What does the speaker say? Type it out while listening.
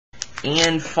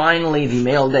And finally, the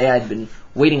mail day I'd been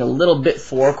waiting a little bit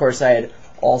for. Of course, I had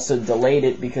also delayed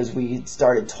it because we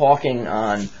started talking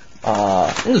on,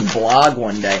 I think it was Blog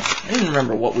one day. I didn't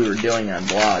remember what we were doing on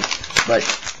Blog, but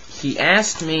he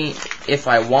asked me if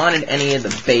I wanted any of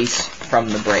the bass from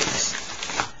the brakes.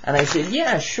 And I said,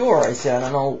 yeah, sure. I said, I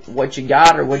don't know what you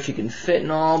got or what you can fit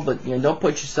and all, but don't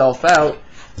put yourself out.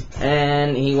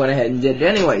 And he went ahead and did it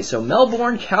anyway. So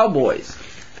Melbourne Cowboys.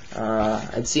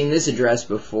 I'd seen this address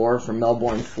before from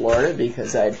Melbourne, Florida,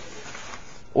 because I'd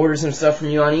ordered some stuff from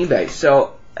you on eBay.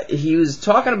 So he was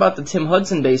talking about the Tim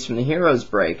Hudson bass from the Heroes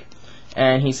break.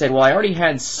 And he said, well, I already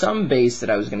had some bass that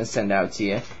I was going to send out to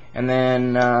you. And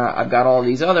then I've got all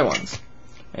these other ones.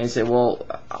 And he said, well,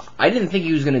 I didn't think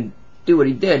he was going to do what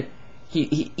he did.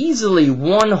 He easily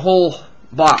one whole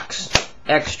box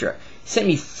extra. He sent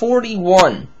me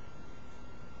 41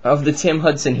 of the Tim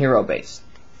Hudson Hero bass.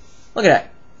 Look at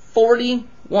that.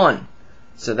 41.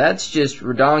 So that's just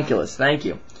redonkulous. Thank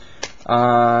you.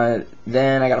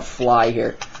 Then I got a fly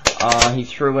here. He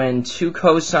threw in 2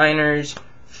 cosigners,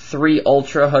 3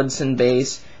 Ultra Hudson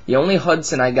bass. The only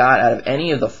Hudson I got out of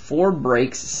any of the 4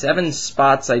 breaks, 7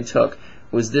 spots I took,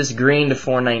 was this green to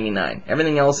 $4.99.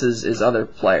 Everything else is other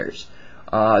players.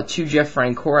 2 Jeff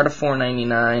Francoeur out of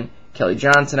 $4.99. Kelly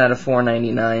Johnson out of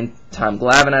 $4.99. Tom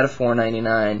Glavine out of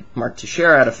 $4.99. Mark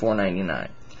Teixeira out of $4.99.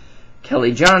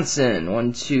 Kelly Johnson,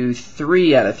 1, 2,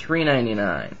 3 out of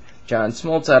 $3.99. John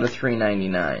Smoltz out of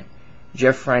 $3.99.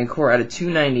 Jeff Francoeur out of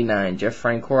 $2.99. Jeff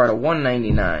Francoeur out of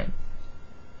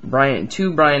 $1.99.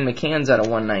 2 Brian McCanns out of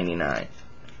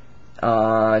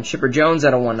 $1.99. Chipper Jones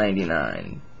out of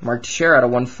 $1.99. Mark Teixeira out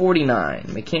of $1.49.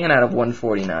 McCann out of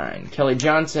 $1.49. Kelly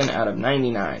Johnson out of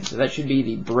 $99. So that should be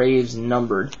the Braves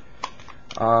numbered.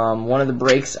 One of the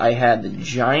breaks I had the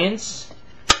Giants.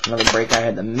 Another break I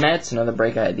had the Mets. Another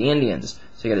break I had the Indians.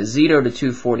 So you got a Zito to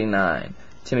 $2.49.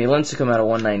 Timmy Lincecum out of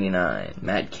 $1.99.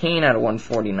 Matt Cain out of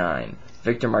 $1.49.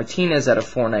 Victor Martinez out of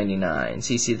 $4.99.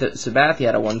 CC Sabathia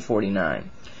out of $1.49.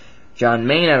 John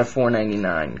Maine out of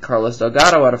 $4.99. Carlos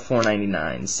Delgado out of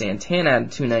 $4.99. Santana out of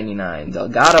 $2.99.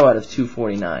 Delgado out of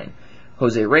 $2.49.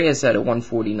 Jose Reyes out of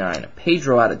 $1.49.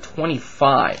 Pedro out of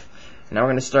 $25. And now we're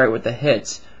going to start with the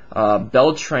hits.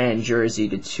 Beltran jersey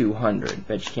to $200.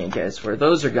 Bet you can't guess where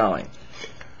those are going.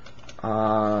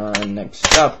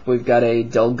 Next up, we've got a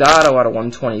Delgado out of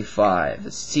 $125. A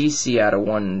CC out of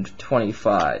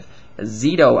 $125. A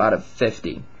Zito out of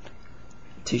 $50.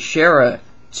 Teixeira,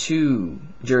 2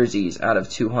 jerseys out of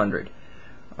 $200.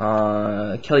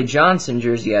 Kelly Johnson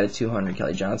jersey out of $200.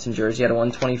 Kelly Johnson jersey out of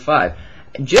 $125.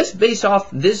 Just based off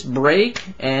this break,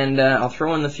 and I'll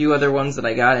throw in the few other ones that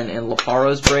I got in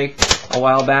Laparo's break a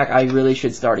while back, I really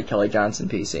should start a Kelly Johnson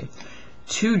PC.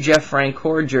 2 Jeff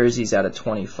Francoeur jerseys out of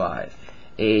 $25.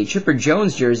 A Chipper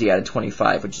Jones jersey out of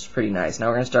 $25, which is pretty nice. Now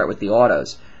we're going to start with the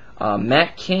autos.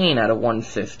 Matt Cain out of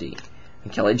 $150.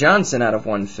 And Kelly Johnson out of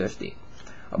 $150.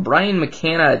 A Brian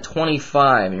McCann out of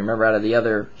 $25. And you remember out of the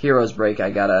other Heroes break, I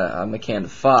got a McCann to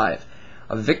 $5.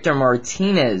 A Victor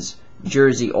Martinez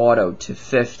jersey auto to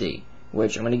 $50,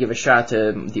 which I'm going to give a shot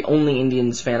to the only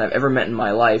Indians fan I've ever met in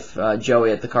my life,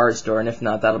 Joey at the card store, and if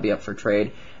not, that'll be up for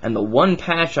trade. And the one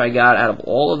patch I got out of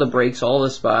all of the breaks, all the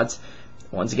spots,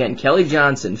 once again, Kelly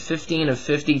Johnson, 15 of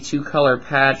 50, 2-color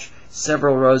patch,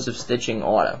 several rows of stitching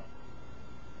auto.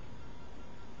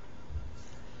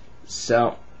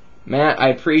 So, Matt, I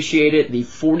appreciate it. The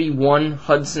 41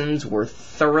 Hudsons were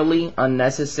thoroughly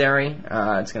unnecessary.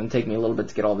 It's going to take me a little bit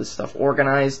to get all this stuff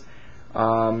organized.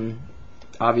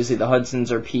 Obviously, the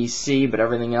Hudsons are PC, but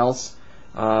everything else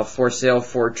for sale,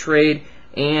 for trade.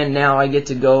 And now I get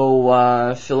to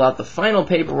go fill out the final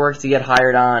paperwork to get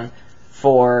hired on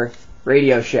for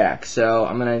Radio Shack. So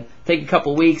I'm going to take a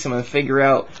couple weeks. I'm going to figure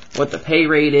out what the pay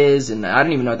rate is, and I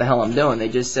don't even know what the hell I'm doing. They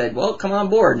just said, well, come on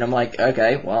board. And I'm like,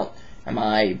 okay, well, am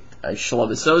I a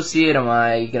schlub associate? Am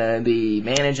I going to be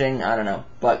managing? I don't know.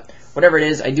 But whatever it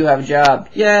is, I do have a job.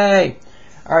 Yay!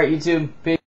 All right, YouTube.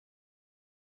 Peace.